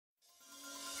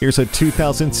Here's a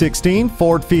 2016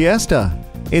 Ford Fiesta.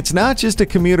 It's not just a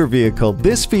commuter vehicle.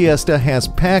 This Fiesta has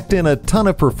packed in a ton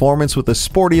of performance with a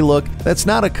sporty look that's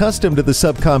not accustomed to the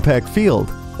subcompact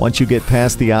field. Once you get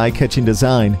past the eye-catching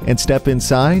design and step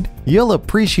inside, you'll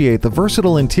appreciate the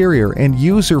versatile interior and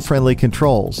user-friendly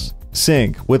controls.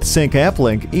 Sync with Sync App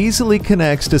Link easily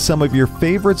connects to some of your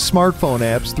favorite smartphone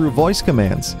apps through voice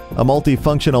commands. A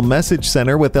multifunctional message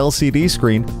center with LCD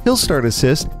screen, Hill Start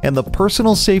Assist, and the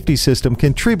personal safety system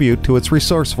contribute to its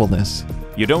resourcefulness.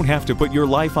 You don't have to put your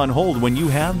life on hold when you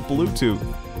have Bluetooth.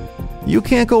 You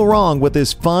can't go wrong with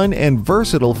this fun and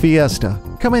versatile Fiesta.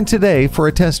 Come in today for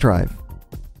a test drive.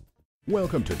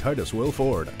 Welcome to Titusville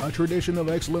Ford, a tradition of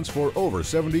excellence for over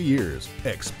 70 years.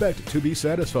 Expect to be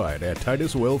satisfied at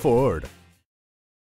Titusville Ford.